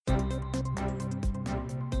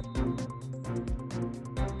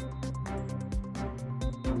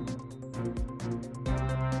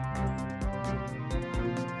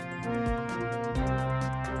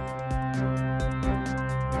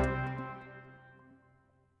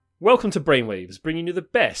Welcome to Brainwaves, bringing you the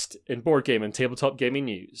best in board game and tabletop gaming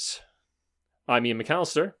news. I'm Ian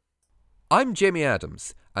McAllister. I'm Jamie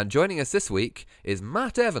Adams, and joining us this week is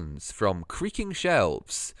Matt Evans from Creaking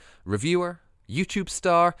Shelves, reviewer, YouTube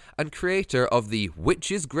star, and creator of the Which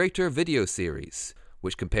is Greater video series,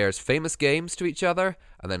 which compares famous games to each other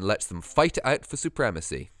and then lets them fight it out for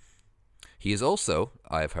supremacy. He is also,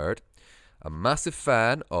 I have heard, a massive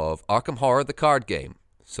fan of Arkham Horror the card game,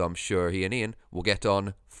 so I'm sure he and Ian will get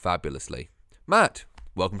on fabulously. Matt,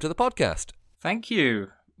 welcome to the podcast. Thank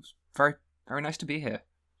you. It's very, very nice to be here.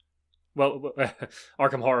 Well,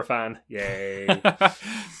 Arkham Horror fan, yay!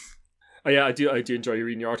 Oh yeah, I do enjoy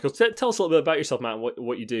reading your articles. Tell us a little bit about yourself, Matt.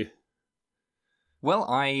 What you do? Well,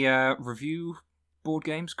 I review board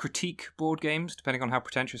games, critique board games, depending on how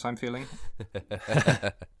pretentious I'm feeling.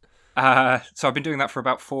 So I've been doing that for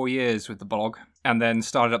about 4 years with the blog, and then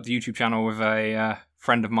started up the YouTube channel with a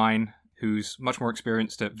friend of mine who's much more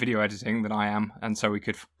experienced at video editing than I am, and so we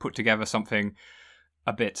could put together something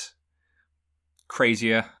a bit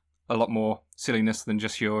crazier, a lot more silliness than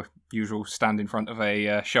just your usual stand in front of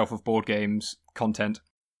a shelf of board games content.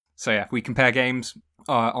 So yeah, we compare games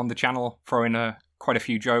on the channel, throw in quite a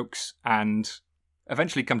few jokes, and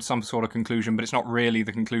eventually come to some sort of conclusion, but it's not really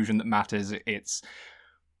the conclusion that matters, it's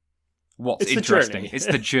what's interesting. It's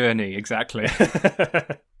the journey, exactly.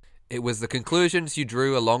 It was the conclusions you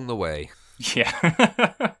drew along the way. Yeah.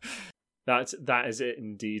 That is it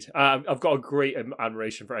indeed. I've got a great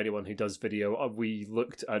admiration for anyone who does video. We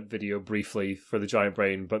looked at video briefly for the Giant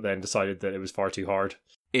Brain, but then decided that it was far too hard.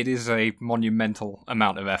 It is a monumental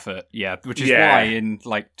amount of effort, yeah, which is why in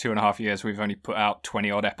like 2.5 years we've only put out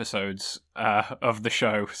 20-odd episodes of the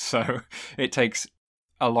show, so it takes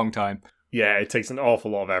a long time. Yeah, it takes an awful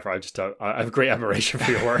lot of effort. I have great admiration for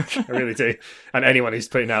your work. I really do. And anyone who's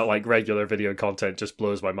putting out like regular video content just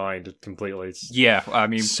blows my mind completely. Yeah, I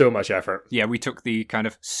mean, so much effort. Yeah, we took the kind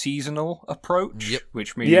of seasonal approach,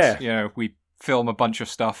 which means we film a bunch of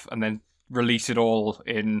stuff and then release it all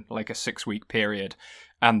in like a 6-week period,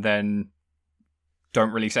 and then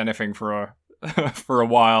don't release anything for a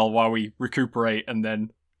while we recuperate and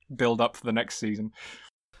then build up for the next season.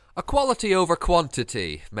 A quality over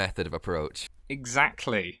quantity method of approach.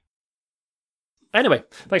 Exactly. Anyway,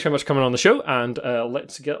 thanks very much for coming on the show, and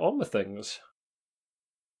let's get on with things.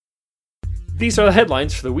 These are the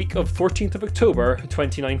headlines for the week of 14th of October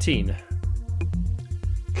 2019.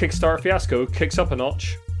 Kickstarter fiasco kicks up a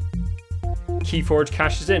notch. Keyforge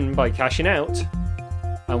cashes in by cashing out.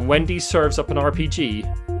 And Wendy's serves up an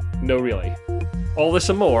RPG. No, really. All this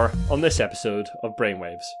and more on this episode of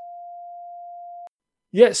Brainwaves.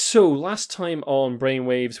 Yes, so last time on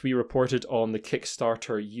Brainwaves we reported on the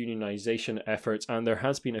Kickstarter unionization efforts, and there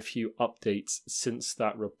has been a few updates since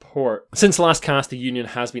that report. Since the last cast, the union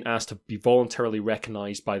has been asked to be voluntarily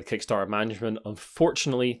recognised by the Kickstarter management.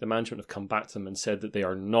 Unfortunately, the management have come back to them and said that they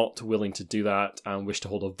are not willing to do that and wish to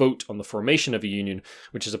hold a vote on the formation of a union,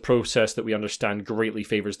 which is a process that we understand greatly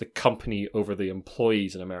favours the company over the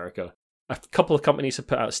employees in America. A couple of companies have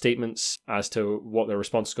put out statements as to what their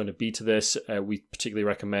response is going to be to this. We particularly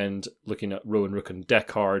recommend looking at Rowan, Rook and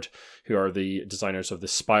Deckard, who are the designers of the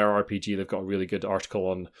Spire RPG. They've got a really good article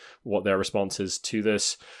on what their response is to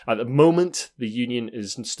this. At the moment, the union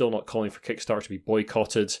is still not calling for Kickstarter to be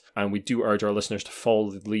boycotted, and we do urge our listeners to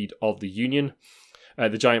follow the lead of the union.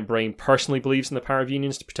 The Giant Brain personally believes in the power of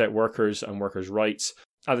unions to protect workers and workers' rights.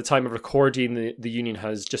 At the time of recording, the union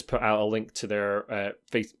has just put out a link to their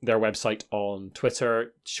website on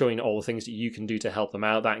Twitter, showing all the things that you can do to help them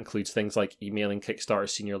out. That includes things like emailing Kickstarter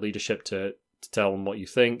senior leadership to tell them what you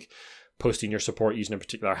think, posting your support using a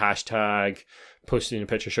particular hashtag, posting a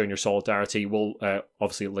picture showing your solidarity. We'll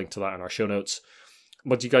obviously link to that in our show notes.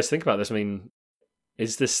 What do you guys think about this? I mean,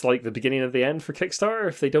 is this like the beginning of the end for Kickstarter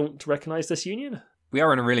if they don't recognise this union? We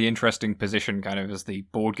are in a really interesting position kind of as the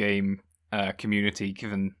board game community,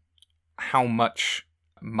 given how much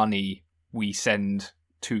money we send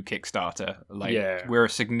to Kickstarter. We're a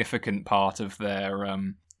significant part of their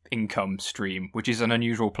income stream, which is an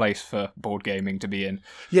unusual place for board gaming to be in.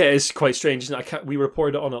 Yeah, it's quite strange, isn't it? We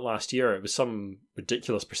reported on it last year. It was some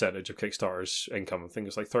ridiculous percentage of Kickstarter's income. I think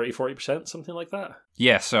it was like 30-40%, something like that.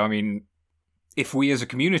 Yeah, so I mean, if we as a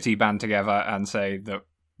community band together and say that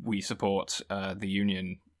we support the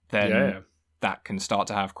union, then that can start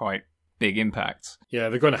to have quite big impacts. Yeah,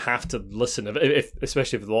 they're going to have to listen,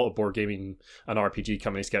 especially if a lot of board gaming and RPG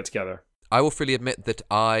companies get together. I will freely admit that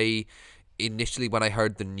I initially when I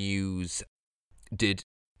heard the news, did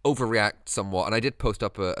overreact somewhat, and I did post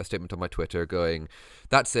up a statement on my Twitter going,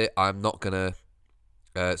 that's it, I'm not going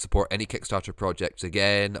to support any Kickstarter projects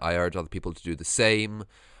again. I urge other people to do the same.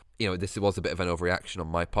 This was a bit of an overreaction on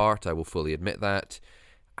my part, I will fully admit that.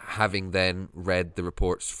 Having then read the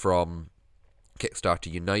reports from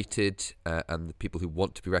Kickstarter United and the people who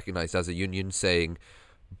want to be recognised as a union saying,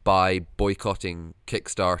 by boycotting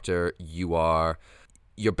Kickstarter, you're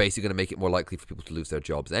basically going to make it more likely for people to lose their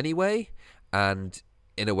jobs anyway, and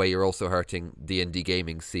in a way you're also hurting the indie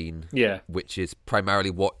gaming scene, which is primarily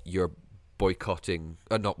what you're boycotting,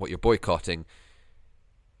 not what you're boycotting,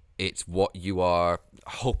 it's what you are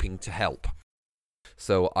hoping to help.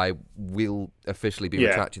 So I will officially be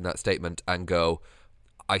retracting that statement and go,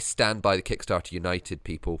 I stand by the Kickstarter United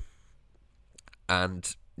people,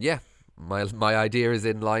 and my idea is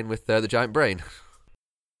in line with the Giant Brain.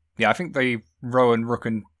 Yeah, I think the Rowan Rook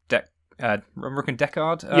and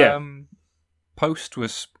Deckard post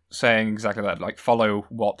was saying exactly that, like, follow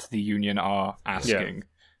what the union are asking. Yeah.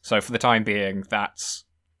 So for the time being, that's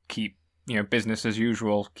keep business as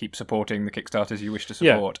usual, keep supporting the Kickstarters you wish to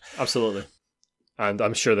support. Yeah, absolutely. And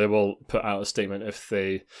I'm sure they will put out a statement if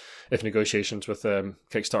negotiations with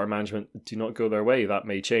Kickstarter management do not go their way. That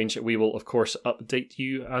may change. We will, of course, update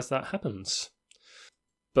you as that happens.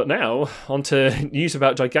 But now, on to news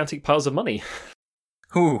about gigantic piles of money.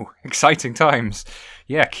 Ooh, exciting times.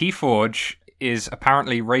 Yeah, Keyforge is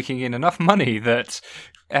apparently raking in enough money that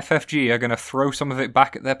FFG are going to throw some of it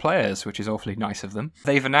back at their players, which is awfully nice of them.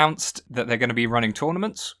 They've announced that they're going to be running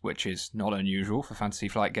tournaments, which is not unusual for Fantasy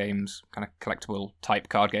Flight Games, kind of collectible type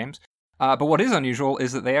card games. But what is unusual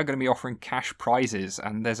is that they are going to be offering cash prizes,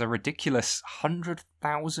 and there's a ridiculous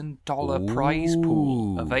 $100,000 prize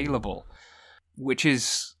pool available,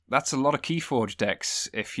 that's a lot of Keyforge decks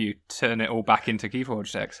if you turn it all back into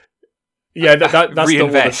Keyforge decks. Yeah,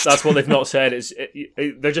 that's what they've not said.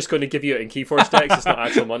 They're just going to give you it in Keyforge decks. It's not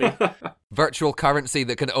actual money. Virtual currency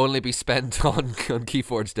that can only be spent on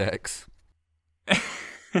Keyforge decks.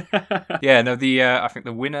 Yeah, no. I think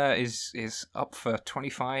the winner is up for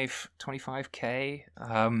 25K.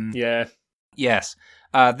 Yeah. Yes.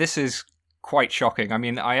 This is quite shocking. I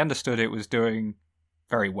mean, I understood it was doing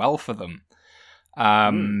very well for them,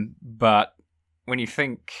 but when you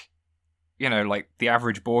think, like the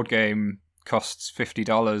average board game costs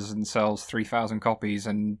 $50 and sells 3,000 copies,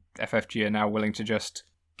 and FFG are now willing to just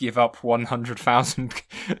give up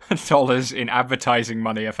 $100,000 in advertising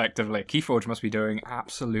money, effectively. Keyforge must be doing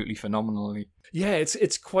absolutely phenomenally. Yeah,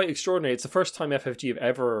 it's quite extraordinary. It's the first time FFG have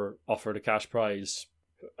ever offered a cash prize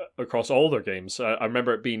across all their games. I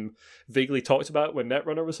remember it being vaguely talked about when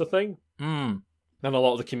Netrunner was a thing, and a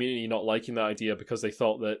lot of the community not liking that idea because they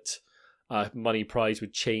thought that money prize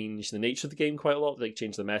would change the nature of the game quite a lot. Like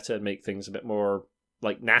change the meta and make things a bit more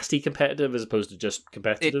like nasty competitive as opposed to just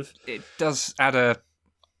competitive. It does add a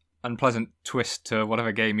unpleasant twist to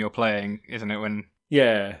whatever game you're playing, isn't it? When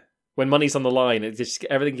money's on the line,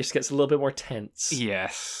 everything just gets a little bit more tense.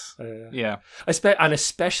 Yes. Yeah. And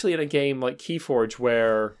especially in a game like Keyforge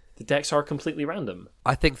where the decks are completely random.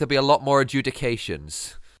 I think there'll be a lot more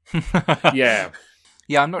adjudications. Yeah.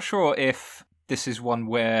 Yeah, I'm not sure if this is one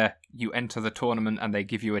where you enter the tournament and they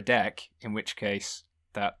give you a deck, in which case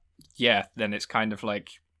then it's kind of like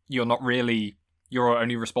you're only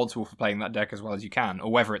responsible for playing that deck as well as you can,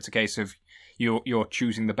 or whether it's a case of you're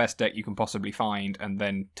choosing the best deck you can possibly find and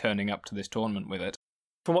then turning up to this tournament with it.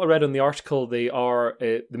 From what I read in the article, they are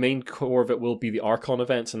the main core of it will be the Archon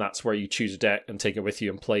events, and that's where you choose a deck and take it with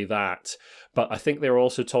you and play that. But I think they were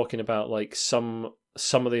also talking about like some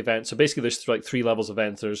of the events. So basically there's like 3 levels of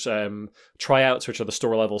events. There's tryouts, which are the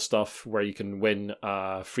store level stuff where you can win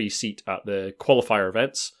a free seat at the qualifier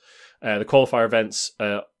events. The qualifier events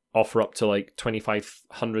offer up to like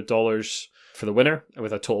 $2,500 for the winner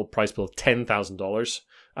with a total prize pool of $10,000.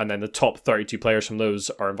 And then the top 32 players from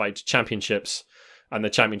those are invited to championships. And the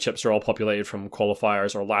championships are all populated from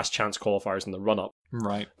qualifiers or last chance qualifiers in the run-up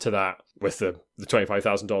to that, with the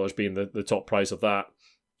 $25,000 being the top prize of that,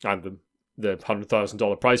 and the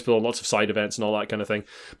 $100,000 prize pool, and lots of side events and all that kind of thing.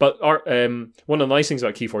 But one of the nice things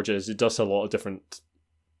about Keyforge is it does a lot of different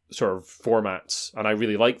sort of formats, and I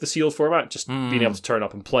really like the sealed format. Just being able to turn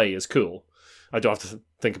up and play is cool. I don't have to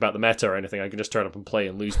think about the meta or anything. I can just turn up and play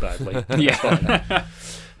and lose badly. Yeah.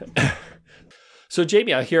 So,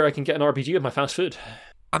 Jamie, I hear I can get an RPG with my fast food.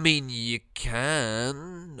 I mean, you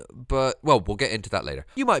can, but, well, we'll get into that later.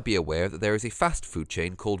 You might be aware that there is a fast food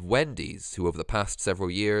chain called Wendy's, who over the past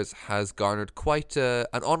several years has garnered quite an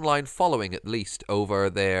online following, at least, over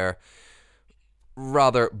their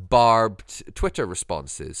rather barbed Twitter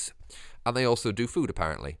responses. And they also do food,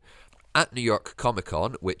 apparently. At New York Comic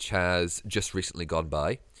Con, which has just recently gone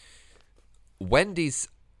by, Wendy's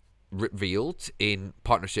revealed, in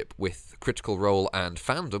partnership with Critical Role and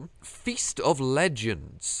Fandom, Feast of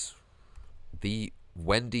Legends, the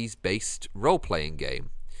Wendy's-based role-playing game.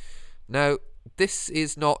 Now, this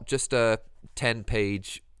is not just a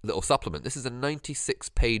 10-page little supplement. This is a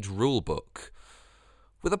 96-page rulebook,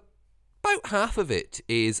 with about half of it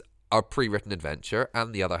is our pre-written adventure,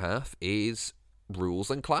 and the other half is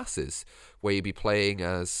rules and classes, where you'll be playing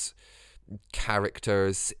as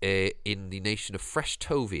characters in the nation of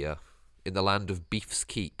Freshtovia, in the land of Beef's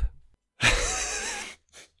Keep.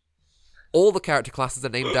 All the character classes are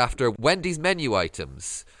named after Wendy's menu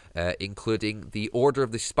items, including the Order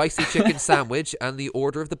of the Spicy Chicken Sandwich, and the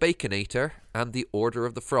Order of the Baconator, and the Order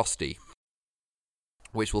of the Frosty,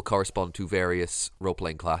 which will correspond to various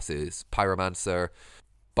role-playing classes: Pyromancer,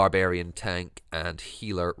 Barbarian Tank, and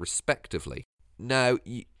Healer, respectively. Now,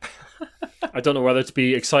 I don't know whether to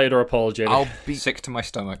be excited or apologetic. I'll be sick to my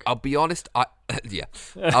stomach. I'll be honest. I'll be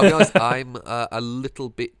honest. I'm a little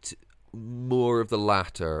bit more of the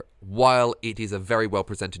latter. While it is a very well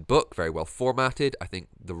presented book, very well formatted, I think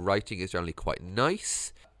the writing is generally quite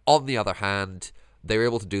nice. On the other hand, they were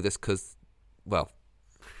able to do this because, well,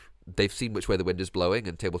 they've seen which way the wind is blowing,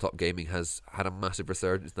 and tabletop gaming has had a massive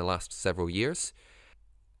resurgence in the last several years.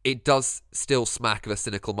 It does still smack of a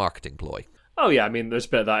cynical marketing ploy. Oh yeah, I mean, there's a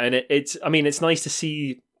bit of that, and it's nice to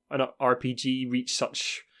see an RPG reach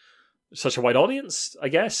such a wide audience, I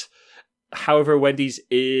guess. However, Wendy's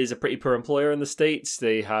is a pretty poor employer in the States.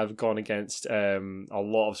 They have gone against a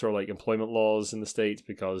lot of sort of like employment laws in the States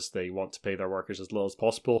because they want to pay their workers as little as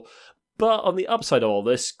possible. But on the upside of all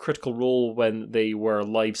this, Critical Role, when they were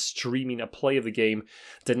live streaming a play of the game,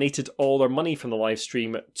 donated all their money from the live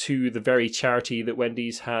stream to the very charity that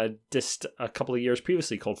Wendy's had dissed a couple of years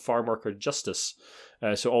previously, called Farm Worker Justice.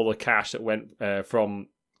 So all the cash that went from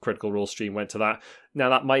Critical Role stream went to that. Now,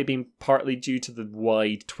 that might have been partly due to the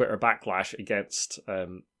wide Twitter backlash against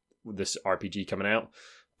this RPG coming out,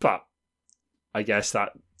 but I guess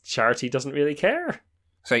that charity doesn't really care.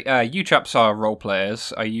 So, you chaps are role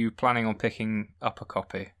players. Are you planning on picking up a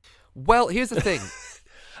copy? Well, here's the thing.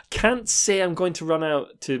 Can't say I'm going to run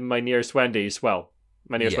out to my nearest Wendy's. Well,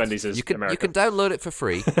 my nearest Wendy's is America. You can download it for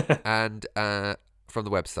free, and from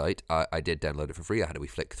the website, I did download it for free. I had a wee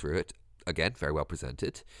flick through it. Again, very well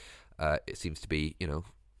presented. It seems to be,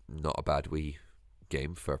 not a bad wee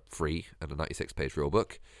game for free and a 96-page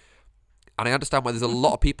rulebook. And I understand why there's a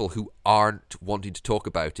lot of people who aren't wanting to talk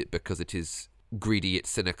about it because it is greedy, it's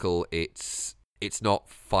cynical, it's not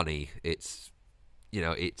funny, it's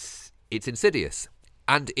insidious.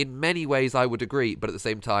 And in many ways I would agree, but at the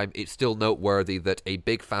same time it's still noteworthy that a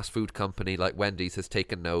big fast food company like Wendy's has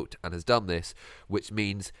taken note and has done this, which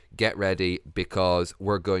means get ready, because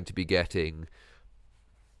we're going to be getting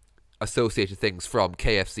associated things from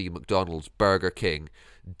KFC, McDonald's, Burger King,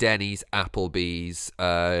 Denny's, Applebee's,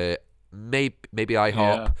 maybe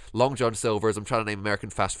IHOP, Long John Silver's. I'm trying to name American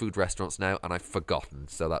fast food restaurants now, and I've forgotten,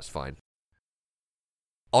 so that's fine.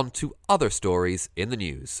 On to other stories in the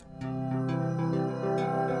news.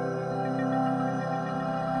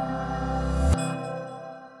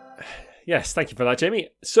 Yes, thank you for that, Jamie.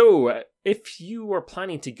 So, if you were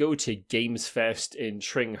planning to go to Games Fest in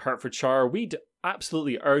Tring, Hertfordshire, we'd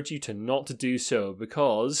absolutely urge you to not to do so,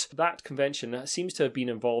 because that convention seems to have been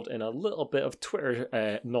involved in a little bit of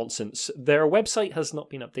Twitter nonsense. Their website has not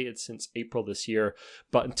been updated since April this year,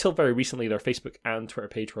 but until very recently their Facebook and Twitter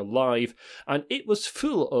page were live, and it was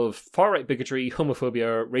full of far-right bigotry,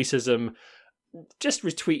 homophobia, racism, just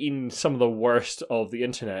retweeting some of the worst of the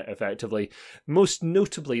internet, effectively. Most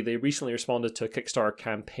notably, they recently responded to a Kickstarter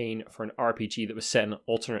campaign for an RPG that was set in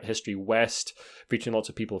alternate history West, featuring lots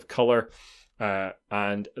of people of colour,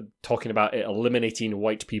 and talking about it eliminating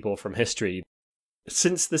white people from history.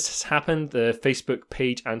 Since this has happened, the Facebook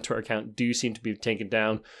page and Twitter account do seem to be taken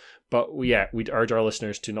down, but we'd urge our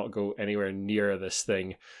listeners to not go anywhere near this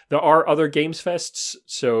thing. There are other Games Fests,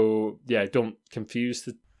 so don't confuse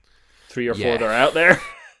the 3 or 4 that are out there.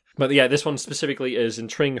 But this one specifically is in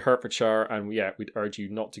Tring, Hertfordshire, and we'd urge you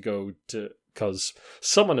not to go to, because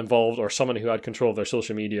someone involved or someone who had control of their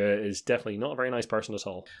social media is definitely not a very nice person at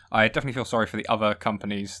all. I definitely feel sorry for the other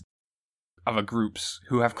companies, other groups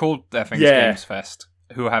who have called their things Games Fest,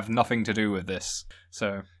 who have nothing to do with this.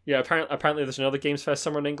 So apparently there's another Games Fest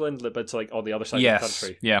somewhere in England, but it's like on the other side of the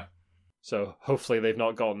country. Yeah. So hopefully they've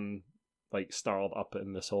not gotten snarled up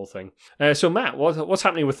in this whole thing. So Matt, what's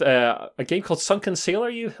happening with a game called Sunken Sailor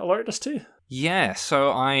you alerted us to? Yeah,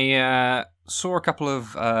 so I saw a couple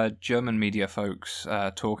of German media folks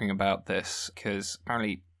talking about this, because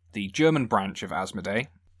apparently the German branch of Asmodee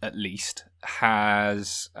at least,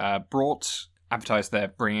 has advertised they're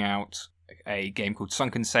bringing out a game called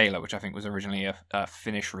Sunken Sailor, which I think was originally a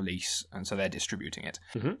Finnish release, and so they're distributing it.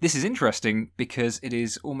 Mm-hmm. This is interesting because it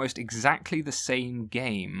is almost exactly the same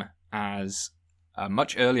game as a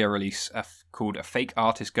much earlier release called A Fake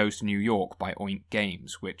Artist Goes to New York by Oink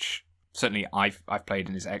Games, which certainly I've played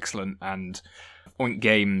and is excellent. And Oink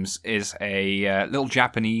Games is a little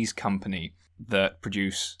Japanese company that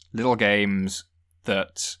produce little games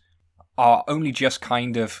that are only just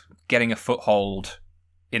kind of getting a foothold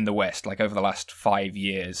in the West, like over the last 5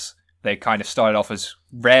 years. They kind of started off as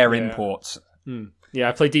rare imports. Yeah,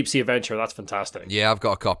 I played Deep Sea Adventure. That's fantastic. Yeah, I've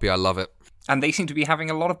got a copy. I love it. And they seem to be having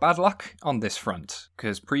a lot of bad luck on this front,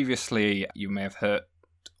 because previously you may have heard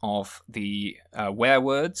of the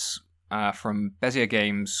Werewords from Bezier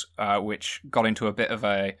Games, which got into a bit of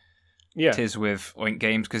a tiz with Oink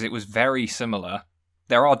Games, because it was very similar.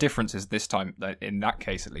 There are differences this time, in that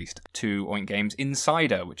case at least, to Oink Games'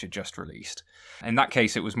 Insider, which had just released. In that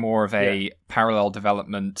case, it was more of a parallel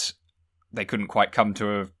development. They couldn't quite come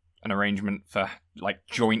to an arrangement for like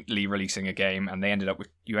jointly releasing a game, and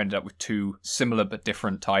you ended up with two similar but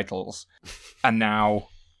different titles. And now,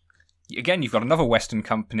 again, you've got another Western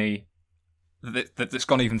company that's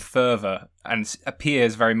gone even further and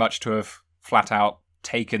appears very much to have flat out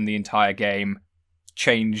taken the entire game,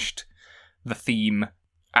 changed the theme,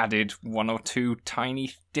 added one or two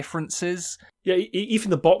tiny differences. Yeah,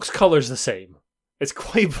 even the box color's the same. It's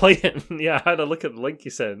quite blatant. Yeah, I had a look at the link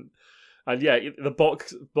you sent. And yeah, the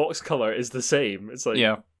box color is the same. It's like,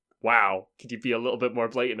 wow, could you be a little bit more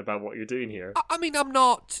blatant about what you're doing here? I mean, I'm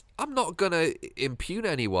not gonna impugn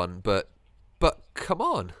anyone, but come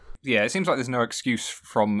on. Yeah, it seems like there's no excuse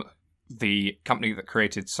from the company that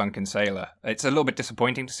created Sunken Sailor. It's a little bit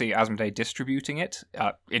disappointing to see Asmodee distributing it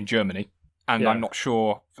in Germany, and I'm not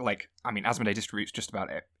sure. Like, I mean, Asmodee distributes just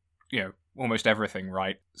about it, almost everything,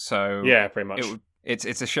 right? So yeah, pretty much.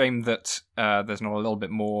 It's a shame that there's not a little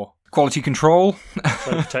bit more quality control.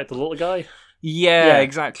 Trying to protect the little guy. Yeah,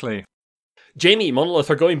 exactly. Jamie,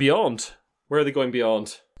 Monolith are going beyond. Where are they going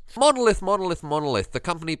beyond? Monolith, the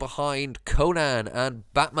company behind Conan and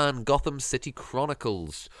Batman Gotham City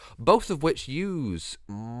Chronicles, both of which use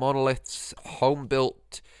Monolith's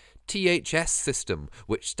home-built THS system,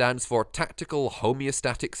 which stands for Tactical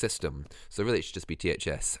Homeostatic System. So really it should just be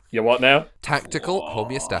THS. Yeah, what now? Tactical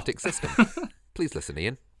Homeostatic System. Please listen,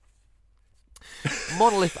 Ian.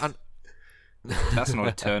 Monolith and... That's not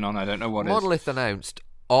a turn on, I don't know what Monolith announced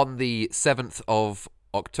on the 7th of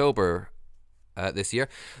October this year,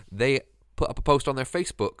 they put up a post on their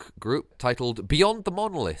Facebook group titled Beyond the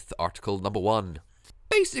Monolith, article number 1.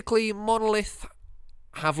 Basically, Monolith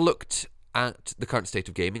have looked at the current state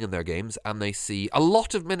of gaming in their games, and they see a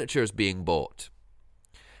lot of miniatures being bought,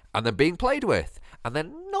 and they're being played with, and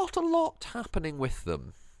then not a lot happening with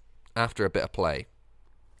them after a bit of play.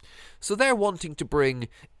 So they're wanting to bring,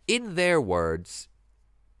 in their words,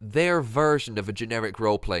 their version of a generic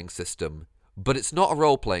role-playing system, but it's not a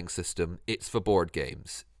role-playing system, it's for board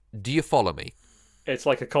games. Do you follow me? It's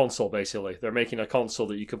like a console, basically. They're making a console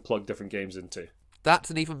that you can plug different games into. That's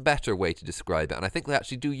an even better way to describe it, and I think they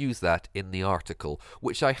actually do use that in the article,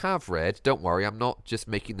 which I have read. Don't worry, I'm not just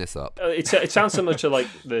making this up. It sounds similar to like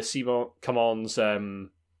the Simon Common's,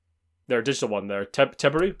 their digital one there,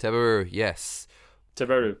 Teberu? Teberu, yes.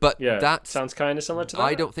 Teberu, but yeah, that sounds kind of similar to that.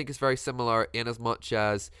 I don't think it's very similar in as much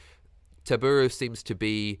as Teberu seems to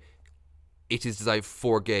be, it is designed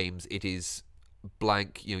for games, it is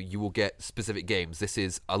blank, you will get specific games. This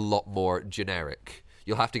is a lot more generic.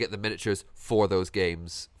 You'll have to get the miniatures for those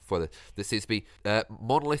games. This seems to be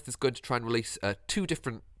Monolith is going to try and release 2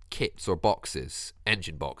 different kits or boxes,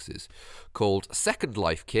 engine boxes, called Second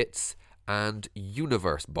Life kits and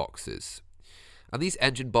Universe boxes. And these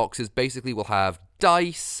engine boxes basically will have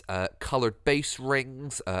dice, coloured base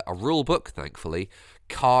rings, a rule book, thankfully,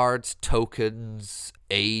 cards, tokens,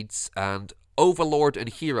 aids, and Overlord and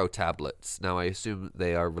Hero tablets. Now, I assume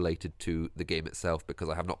they are related to the game itself because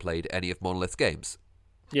I have not played any of Monolith's games.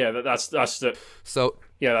 Yeah, that's their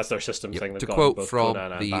system thing. To quote from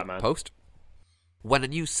the post, when a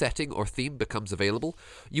new setting or theme becomes available,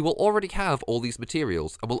 you will already have all these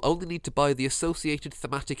materials and will only need to buy the associated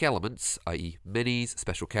thematic elements, i.e. minis,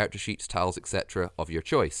 special character sheets, tiles, etc. of your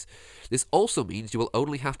choice. This also means you will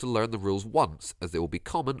only have to learn the rules once, as they will be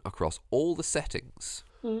common across all the settings.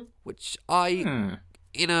 Which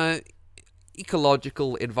in a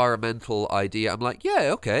ecological, environmental idea, I'm like,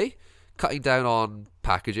 yeah, okay. Cutting down on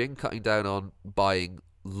packaging, cutting down on buying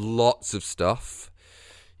lots of stuff.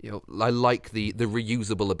 I like the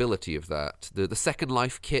reusable ability of that. The Second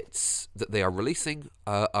Life kits that they are releasing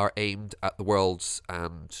are aimed at the worlds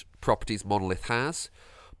and properties Monolith has,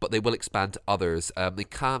 but they will expand to others. They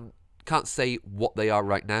can't say what they are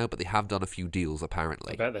right now, but they have done a few deals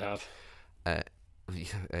apparently. I bet they have.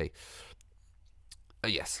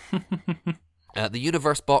 Yes. The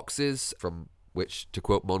Universe boxes, from which, to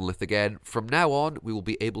quote Monolith again, from now on we will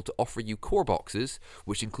be able to offer you core boxes,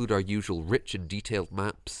 which include our usual rich and detailed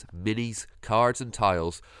maps, minis, cards and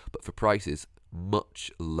tiles, but for prices much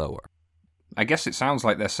lower. I guess it sounds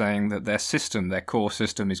like they're saying that their core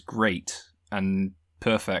system is great and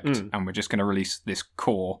perfect, and we're just going to release this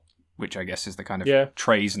core, which I guess is the kind of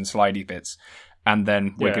trays and slidey bits, and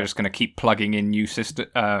then we're just going to keep plugging in new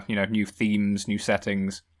new themes, new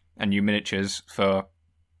settings, and new miniatures for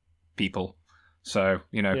people. So,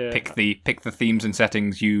 pick the themes and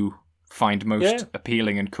settings you find most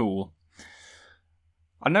appealing and cool.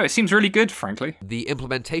 I know, it seems really good, frankly. The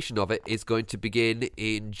implementation of it is going to begin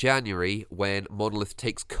in January when Monolith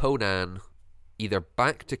takes Conan either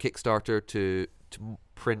back to Kickstarter to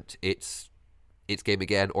print its game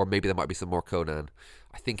again, or maybe there might be some more Conan.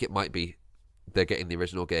 I think it might be they're getting the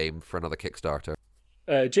original game for another Kickstarter.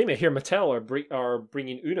 Jamie, here Mattel are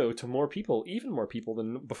bringing Uno to more people, even more people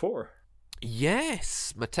than before.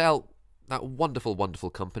 Yes, Mattel, that wonderful, wonderful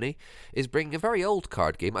company, is bringing a very old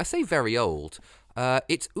card game. I say very old.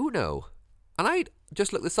 It's Uno. And I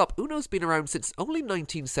just looked this up. Uno's been around since only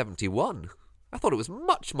 1971. I thought it was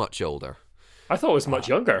much, much older. I thought it was much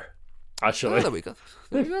younger, actually. Oh, there we go.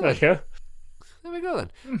 There we go then. Okay. There we go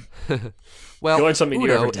then. Well, you learn something new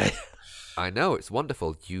every day. I know, it's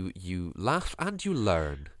wonderful. You laugh and you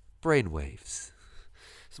learn. Brainwaves.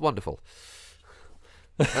 It's wonderful.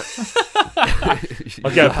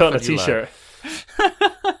 I'll get put on a t-shirt.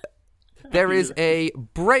 There is a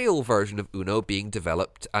Braille version of Uno being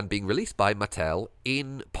developed and being released by Mattel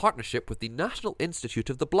in partnership with the National Institute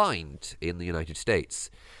of the Blind in the United States.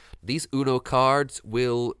 These Uno cards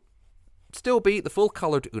will still be the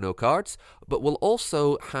full-coloured Uno cards, but will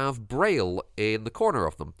also have Braille in the corner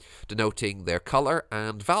of them, denoting their colour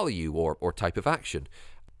and value or type of action,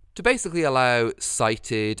 to basically allow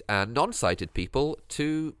sighted and non-sighted people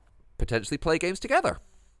to potentially play games together,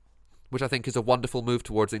 which I think is a wonderful move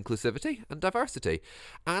towards inclusivity and diversity.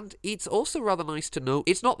 And it's also rather nice to know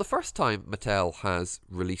it's not the first time Mattel has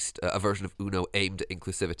released a version of Uno aimed at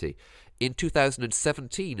inclusivity. In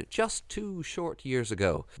 2017, just 2 short years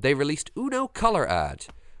ago, they released Uno Color Ad,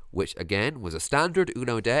 which again was a standard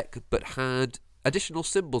Uno deck but had additional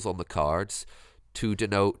symbols on the cards to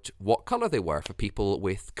denote what colour they were for people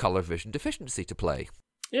with colour vision deficiency to play.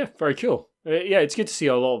 Yeah, very cool. It's good to see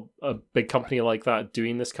a big company like that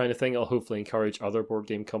doing this kind of thing. It'll hopefully encourage other board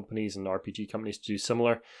game companies and RPG companies to do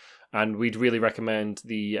similar. And we'd really recommend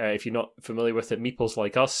if you're not familiar with it, Meeples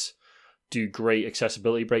Like Us do great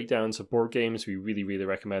accessibility breakdowns of board games. We really, really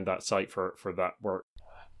recommend that site for that work.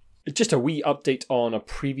 Just a wee update on a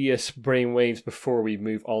previous Brainwaves before we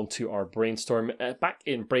move on to our brainstorm. Back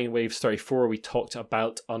in Brainwaves 34, we talked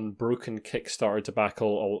about Unbroken Kickstarter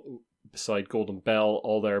debacle, beside Golden Bell,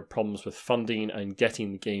 all their problems with funding and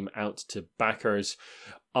getting the game out to backers.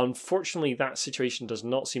 Unfortunately, that situation does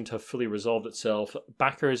not seem to have fully resolved itself.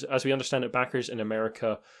 Backers, as we understand it, backers in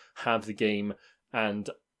America have the game,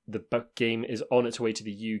 and the game is on its way to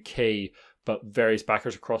the UK, but various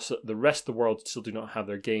backers across the rest of the world still do not have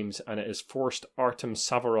their games, and it has forced Artem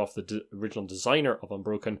Savarov, the original designer of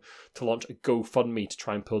Unbroken, to launch a GoFundMe to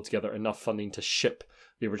try and pull together enough funding to ship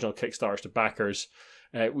the original Kickstarters to backers.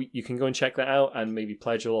 You can go and check that out and maybe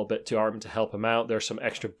pledge a little bit to Artem to help him out. There's some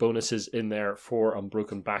extra bonuses in there for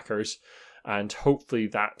Unbroken backers, and hopefully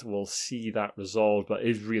that will see that resolved, but it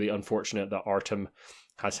is really unfortunate that Artem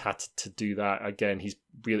has had to do that. Again, he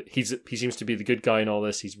seems to be the good guy in all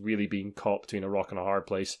this. He's really being caught between a rock and a hard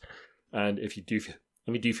place. And if you do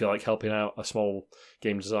feel like helping out a small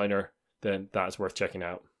game designer, then that's worth checking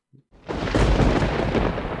out.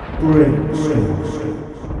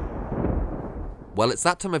 Well, it's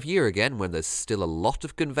that time of year again when there's still a lot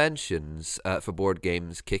of conventions for board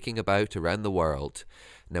games kicking about around the world.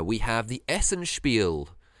 Now we have the Essen Spiel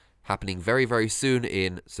happening very, very soon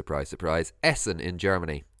in, surprise, surprise, Essen in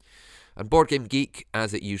Germany. And Board Game Geek,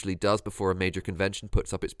 as it usually does before a major convention,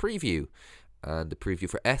 puts up its preview. And the preview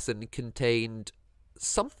for Essen contained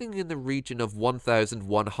something in the region of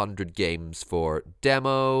 1,100 games for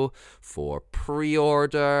demo, for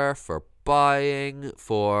pre-order, for buying,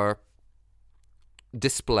 for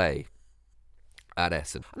display at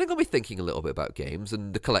Essen. And I'm going to be thinking a little bit about games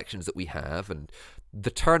and the collections that we have and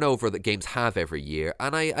the turnover that games have every year.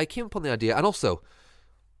 And I came upon the idea, and also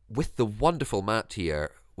with the wonderful Matt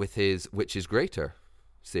here, with his Which is Greater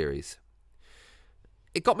series.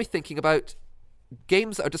 It got me thinking about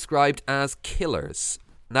games that are described as killers.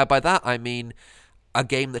 Now, by that I mean a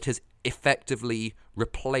game that has effectively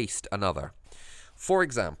replaced another. For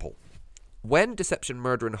example, when Deception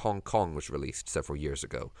Murder in Hong Kong was released several years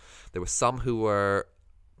ago, there were some who were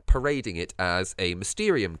parading it as a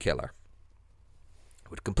Mysterium killer.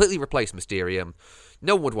 It would completely replace Mysterium.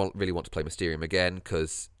 No one would really want to play Mysterium again,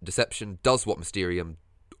 because Deception does what Mysterium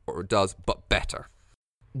does, but better.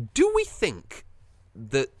 Do we think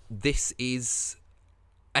that this is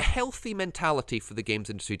a healthy mentality for the games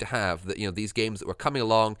industry to have, that, these games that were coming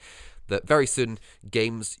along, that very soon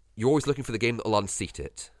you're always looking for the game that will unseat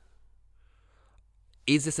it?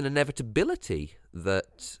 Is this an inevitability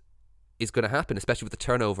that is going to happen, especially with the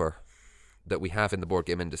turnover that we have in the board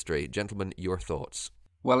game industry? Gentlemen, your thoughts?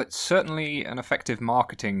 Well, it's certainly an effective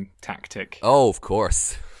marketing tactic. Oh, of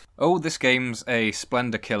course. Oh, this game's a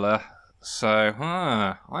Splendor killer, so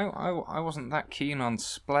I wasn't that keen on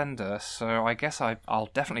Splendor, so I guess I'll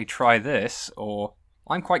definitely try this, or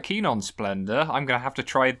I'm quite keen on Splendor, I'm going to have to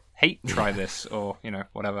try this, or,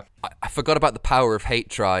 whatever. I forgot about the power of hate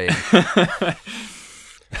trying.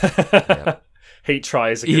 Yeah. Hate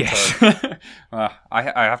try is a good term. I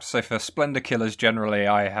have to say, for Splendor killers generally,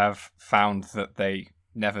 I have found that they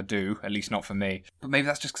never do, at least not for me. But maybe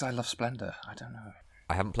that's just because I love Splendor. I don't know.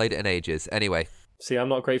 I haven't played it in ages. Anyway. See, I'm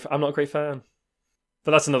not a great fan.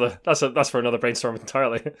 But that's for another brainstorm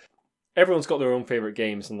entirely. Everyone's got their own favorite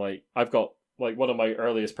games, and I've got one of my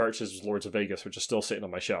earliest purchases was Lords of Vegas, which is still sitting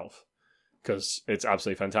on my shelf because it's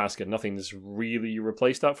absolutely fantastic. Nothing's really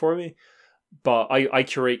replaced that for me. But I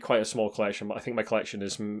curate quite a small collection. I think my collection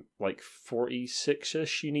is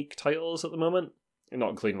 46-ish unique titles at the moment, not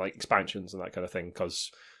including expansions and that kind of thing.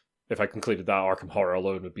 Because if I concluded that, Arkham Horror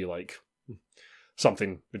alone would be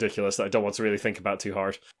something ridiculous that I don't want to really think about too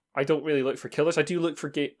hard. I don't really look for killers. I do look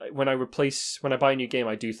for when I buy a new game.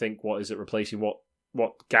 I do think, what is it replacing? What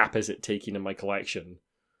gap is it taking in my collection?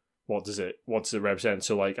 What does it represent?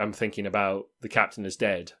 So I'm thinking about The Captain is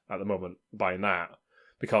Dead at the moment, buying that,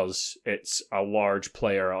 because it's a large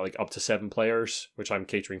player, up to 7 players, which I'm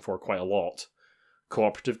catering for quite a lot,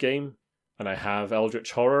 cooperative game. And I have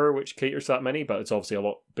Eldritch Horror, which caters to that many, but it's obviously a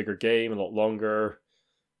lot bigger game, a lot longer.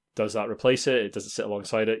 Does that replace it? Does it sit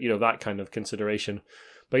alongside it? That kind of consideration.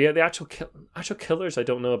 But yeah, the actual killers I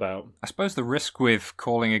don't know about. I suppose the risk with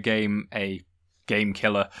calling a game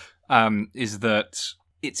killer is that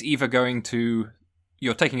it's either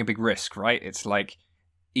you're taking a big risk, right? It's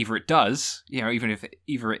either it does,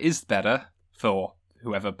 either it is better for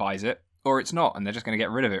whoever buys it, or it's not, and they're just going to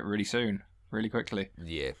get rid of it really soon, really quickly.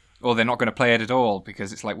 Yeah. Or they're not going to play it at all,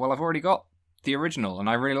 because it's well, I've already got the original, and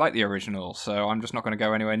I really like the original, so I'm just not going to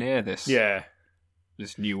go anywhere near this. Yeah.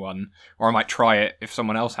 This new one. Or I might try it if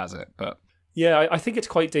someone else has it, but... Yeah, I think it's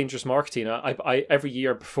quite dangerous marketing. I every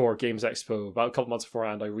year before Games Expo, about a couple months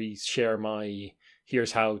beforehand, I reshare my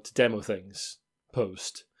Here's How to Demo Things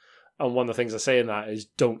post. And one of the things I say in that is,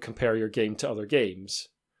 don't compare your game to other games.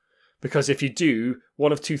 Because if you do,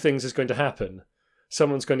 one of two things is going to happen.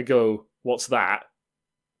 Someone's going to go, what's that?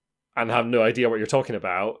 And have no idea what you're talking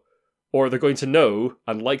about. Or they're going to know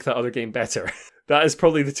and like that other game better. That is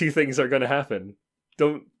probably the two things that are going to happen.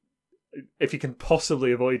 If you can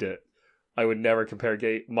possibly avoid it, I would never compare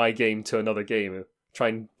my game to another game. Try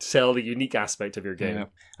and sell the unique aspect of your game.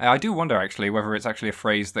 Yeah. I do wonder, actually, whether it's actually a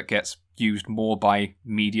phrase that gets used more by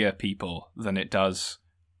media people than it does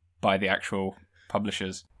by the actual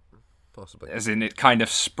publishers. Possibly. As in, it kind of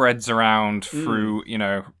spreads around through,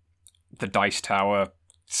 the Dice Tower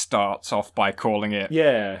starts off by calling it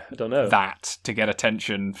I don't know, that to get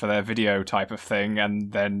attention for their video type of thing,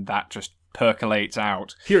 and then that just percolates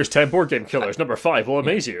out. Here's 10 board game killers, number 5 will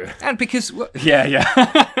amaze you. And because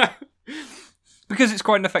because it's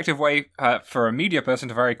quite an effective way for a media person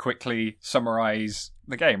to very quickly summarize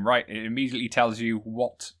the game, right? It immediately tells you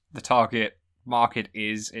what the target market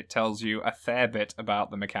is. It tells you a fair bit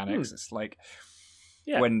about the mechanics. It's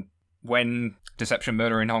when Deception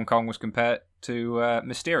Murder in Hong Kong was compared to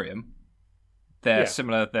Mysterium, they're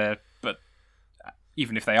similar there, but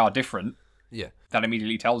even if they are different, that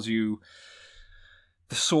immediately tells you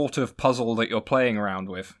the sort of puzzle that you're playing around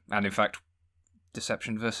with. And in fact,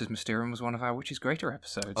 Deception versus Mysterium was one of our Which is Greater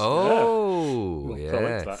episodes. Oh,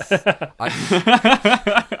 yeah.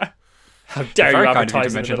 How dare you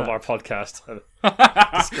advertise in the middle of our podcast?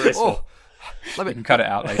 Disgraceful. You can cut it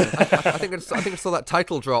out later. I think I saw that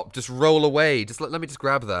title drop just roll away. Let me just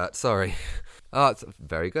grab that. Sorry. Oh, it's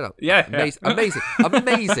very good. Yeah,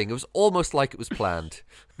 Amazing. It was almost like it was planned.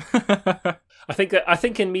 I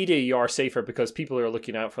think in media you are safer because people who are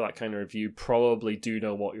looking out for that kind of review probably do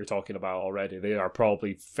know what you're talking about already. They are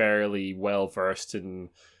probably fairly well versed in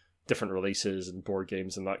different releases and board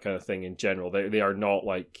games and that kind of thing in general. They are not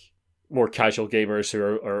like more casual gamers who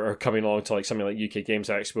are coming along to like something like UK Games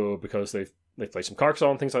Expo because they've played some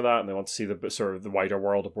Carcassonne and things like that, and they want to see the sort of the wider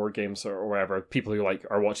world of board games or whatever. People who like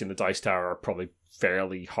are watching the Dice Tower are probably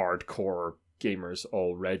fairly hardcore gamers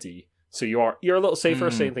already. So you're a little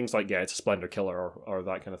safer saying things like, yeah, it's a Splendor Killer or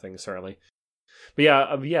that kind of thing, certainly. But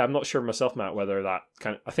yeah, I'm not sure myself, Matt, whether I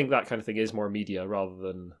think that kind of thing is more media rather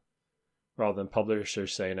than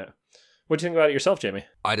publishers saying it. What do you think about it yourself, Jamie?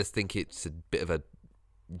 I just think it's a bit of a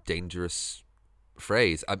dangerous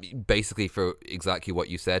phrase. I mean, basically for exactly what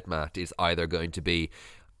you said, Matt, it's either going to be,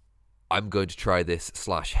 I'm going to try this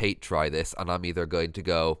 / hate try this, and I'm either going to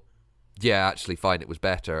go, yeah, actually fine, it was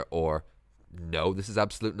better, or no, this is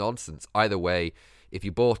absolute nonsense. Either way, if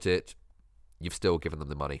you bought it, you've still given them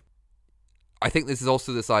the money. I think this is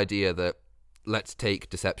also this idea that let's take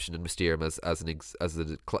Deception and Mysterium as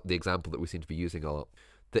the example that we seem to be using a lot.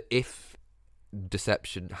 That if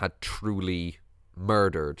Deception had truly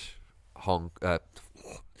murdered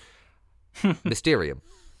Mysterium,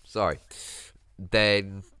 sorry,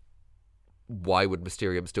 then why would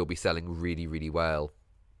Mysterium still be selling really, really well?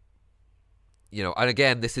 You know, and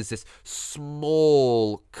again, this is this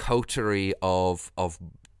small coterie of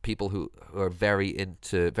people who are very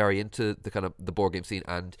into the kind of the board game scene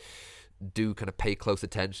and do kind of pay close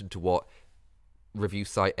attention to what review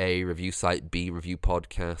site A, review site B, review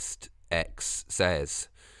podcast X says.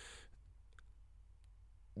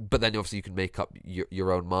 But then obviously you can make up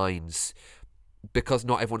your own minds, because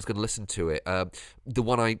not everyone's going to listen to it. The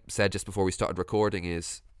one I said just before we started recording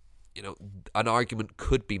is, you know, an argument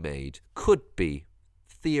could be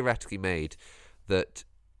theoretically made, that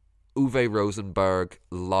Uwe Rosenberg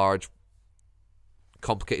large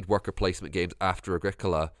complicated worker placement games after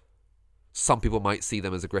Agricola, some people might see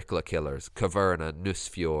them as Agricola killers. Caverna,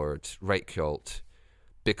 Nussfjord, Reykjolt,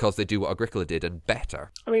 because they do what Agricola did and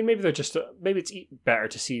better. I mean, maybe it's better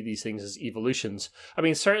to see these things as evolutions. I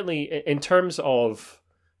mean, certainly in terms of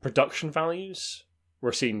production values,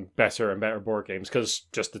 we're seeing better and better board games because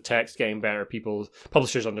just the text getting better,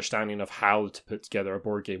 publishers' understanding of how to put together a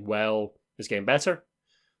board game well is getting better,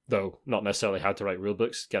 though not necessarily how to write rule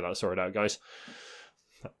books. Get that sorted out, guys.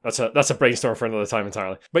 That's a brainstorm for another time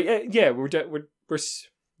entirely. But yeah,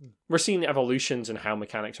 we're seeing evolutions in how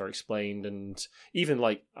mechanics are explained, and even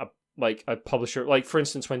like a publisher, like for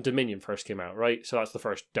instance when Dominion first came out, right? So that's the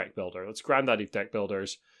first deck builder. That's granddaddy of deck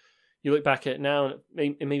builders. You look back at it now,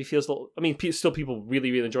 and it maybe feels a little. I mean, still people really,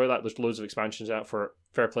 really enjoy that. There's loads of expansions out for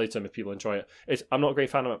fair play to them if people enjoy it. I'm not a great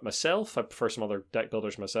fan of it myself. I prefer some other deck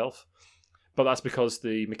builders myself. But that's because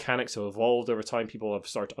the mechanics have evolved over time. People have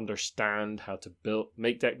started to understand how to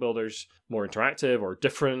make deck builders more interactive or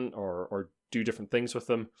different or do different things with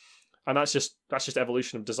them. And that's just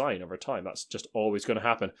evolution of design over time. That's just always going to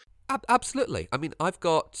happen. Absolutely. I mean, I've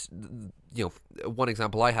got, one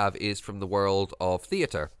example I have is from the world of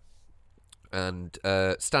theatre. And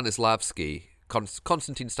Stanislavski,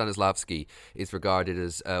 Konstantin Stanislavski, is regarded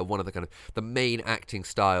as one of the kind of the main acting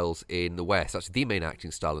styles in the West. Actually, the main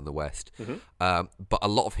acting style in the West. Mm-hmm. But a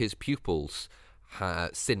lot of his pupils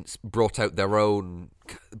have since brought their own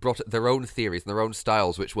theories and their own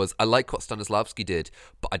styles, which was, I like what Stanislavski did,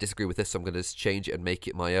 but I disagree with this, so I'm going to change it and make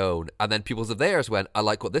it my own. And then pupils of theirs went, I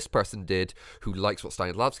like what this person did who likes what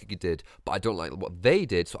Stanislavski did, but I don't like what they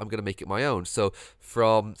did, so I'm going to make it my own. So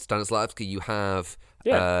from Stanislavski you have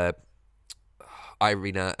not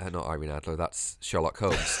Irene Adler, that's Sherlock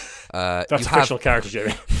Holmes. That's a fictional character,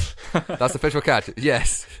 Jamie. That's a fictional character.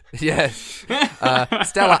 Yes.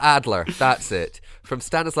 Stella Adler. That's it. From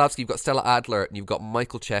Stanislavski, you've got Stella Adler, and you've got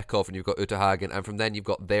Michael Chekhov, and you've got Uta Hagen, and from then you've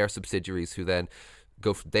got their subsidiaries who then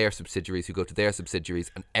go from their subsidiaries who go to their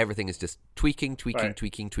subsidiaries, and everything is just tweaking,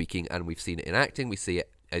 and we've seen it in acting, we see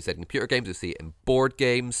it, as I said, in computer games, we see it in board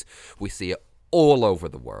games, we see it all over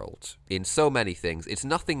the world in so many things. It's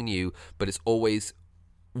nothing new, but it's always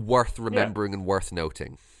worth remembering and worth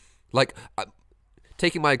noting. Like,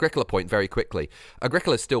 taking my Agricola point very quickly,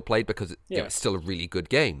 Agricola is still played because it's still a really good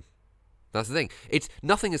game. That's the thing.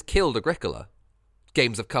 Nothing has killed Agricola.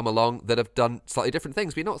 Games have come along that have done slightly different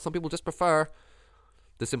things. But you know what? Some people just prefer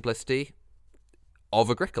the simplicity of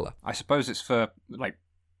Agricola. I suppose it's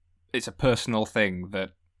it's a personal thing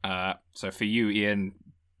that. So for you, Ian,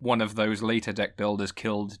 one of those later deck builders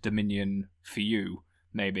killed Dominion for you,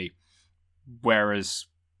 maybe. Whereas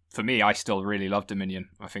for me, I still really love Dominion.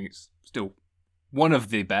 I think it's still one of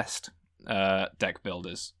the best. deck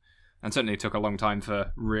builders. And certainly it took a long time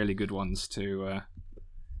for really good ones to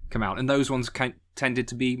come out. And those ones tended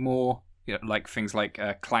to be more, like things like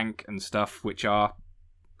Clank and stuff, which are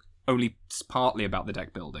only partly about the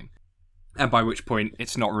deck building. And by which point,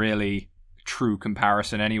 it's not really true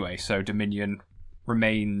comparison anyway. So Dominion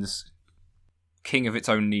remains king of its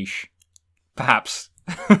own niche. Perhaps.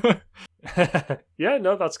 Yeah,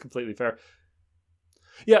 no, that's completely fair.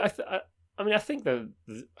 Yeah, I think that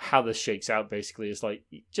how this shakes out basically is like,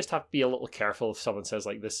 you just have to be a little careful if someone says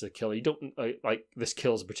like this is a killer. You don't like this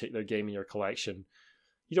kills a particular game in your collection.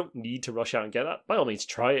 You don't need to rush out and get that. By all means,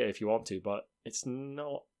 try it if you want to, but it's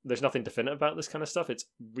not. There's nothing definitive about this kind of stuff. It's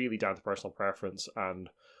really down to personal preference and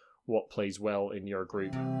what plays well in your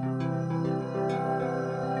group.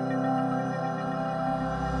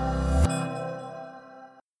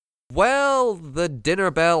 Well, the dinner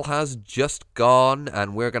bell has just gone,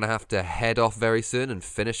 and we're going to have to head off very soon and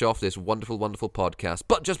finish off this wonderful, wonderful podcast.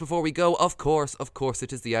 But just before we go, of course,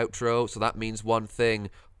 it is the outro, so that means one thing.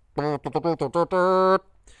 That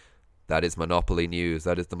is Monopoly news.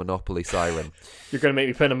 That is the Monopoly siren. You're going to make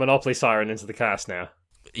me put a Monopoly siren into the cast now.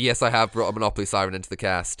 Yes, I have brought a Monopoly siren into the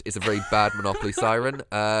cast. It's a very bad Monopoly siren,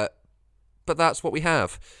 but that's what we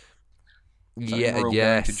have. So yes.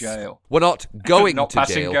 Going to jail. We're not going not to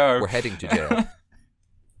jail. Go. We're heading to jail.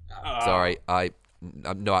 Sorry, I'm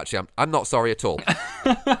not sorry at all.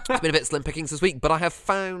 It's been a bit slim pickings this week, but I have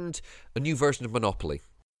found a new version of Monopoly,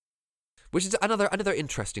 which is another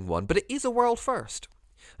interesting one, but it is a world first.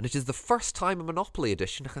 And it is the first time a Monopoly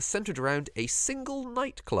edition has centered around a single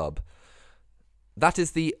nightclub. That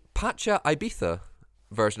is the Pacha Ibiza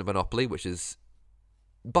version of Monopoly, which is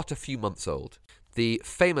but a few months old. The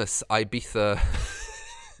famous Ibiza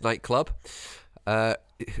nightclub.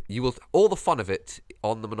 You will all the fun of it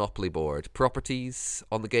on the Monopoly board. Properties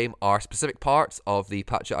on the game are specific parts of the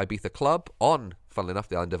Pacha Ibiza club on, funnily enough,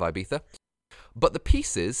 the island of Ibiza. But the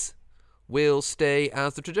pieces will stay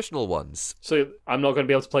as the traditional ones. So I'm not going to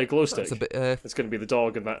be able to play glow stick. That's a bit, it's going to be the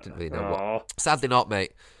dog and that. Didn't really know what. Sadly not,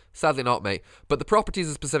 mate. But the properties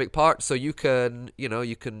are specific parts, so you can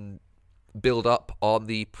build up on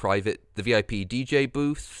the VIP DJ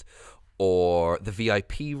booth or the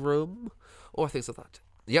VIP room or things like that.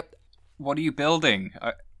 Yep. What are you building?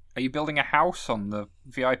 Are you building a house on the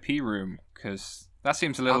VIP room? Because that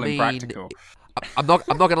seems a little impractical. I'm not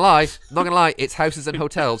gonna lie. It's houses and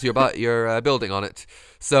hotels. You're building on it.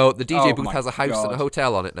 So the DJ booth has a house and a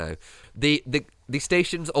hotel on it now. The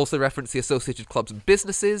stations also reference the associated clubs and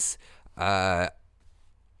businesses. But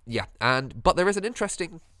there is an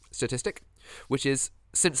interesting statistic, which is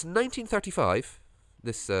since 1935,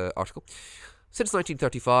 this article, since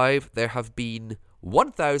 1935, there have been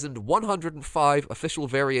 1,105 official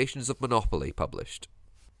variations of Monopoly published.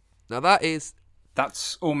 Now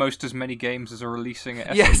that's almost as many games as are releasing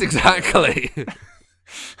at Yes, exactly.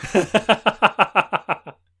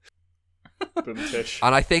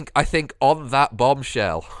 And I think on that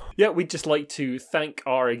bombshell. Yeah, we'd just like to thank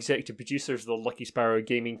our executive producers, the Lucky Sparrow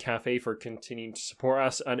Gaming Cafe, for continuing to support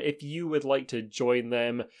us. And if you would like to join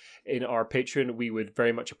them in our Patreon, we would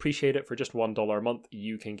very much appreciate it. For just $1 a month,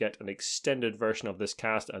 you can get an extended version of this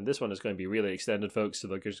cast. And this one is going to be really extended, folks. So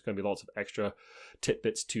there's going to be lots of extra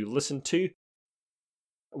tidbits to listen to.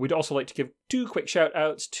 We'd also like to give 2 quick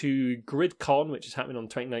shout-outs to GridCon, which is happening on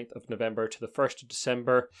the 29th of November to the 1st of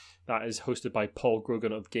December. That is hosted by Paul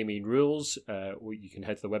Grogan of Gaming Rules. You can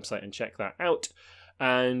head to the website and check that out.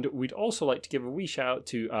 And we'd also like to give a wee shout-out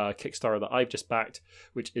to a Kickstarter that I've just backed,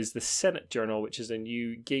 which is the Senate Journal, which is a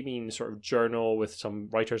new gaming sort of journal with some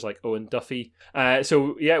writers like Owen Duffy.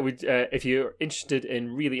 If you're interested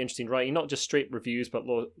in really interesting writing, not just straight reviews, but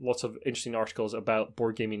lots of interesting articles about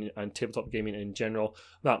board gaming and tabletop gaming in general,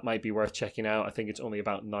 that might be worth checking out. I think it's only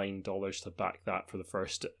about $9 to back that for the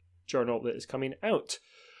first journal that is coming out.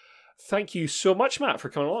 Thank you so much, Matt, for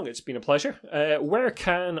coming along. It's been a pleasure. Where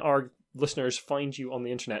can our listeners find you on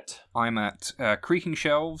the internet? I'm at Creaking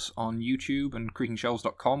Shelves on YouTube and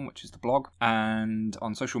creakingshelves.com, which is the blog, and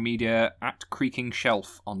on social media at Creaking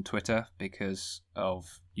Shelf on Twitter because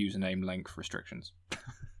of username length restrictions.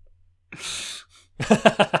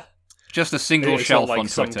 Just a single shelf on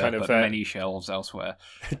Twitter, but many shelves elsewhere.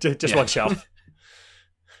 Just one shelf.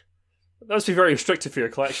 That must be very restricted for your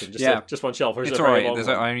collection. Just one shelf. It's alright.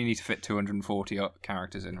 I only need to fit 240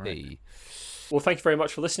 characters in, right? Hey. Well, thank you very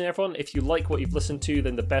much for listening, everyone. If you like what you've listened to,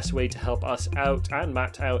 then the best way to help us out and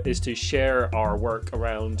Matt out is to share our work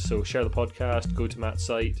around. So share the podcast, go to Matt's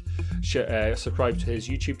site, subscribe to his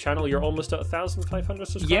YouTube channel. You're almost at 1,500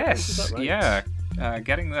 subscribers. Yes, is that right? Yeah,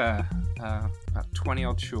 getting there. About 20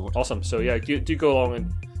 odd short. Awesome. So yeah, do go along and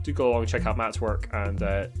do go along and check out Matt's work and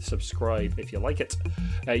subscribe if you like it.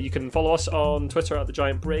 You can follow us on Twitter at The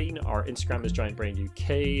Giant Brain. Our Instagram is Giant Brain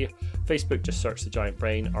UK. Facebook, just search The Giant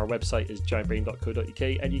Brain. Our website is giantbrain.co.uk,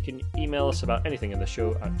 and you can email us about anything in the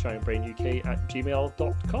show at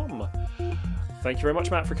giantbrainuk@gmail.com. Thank you very much,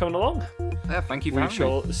 Matt, for coming along. Thank you for We having me.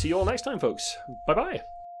 shall see you all next time, folks. Bye-bye.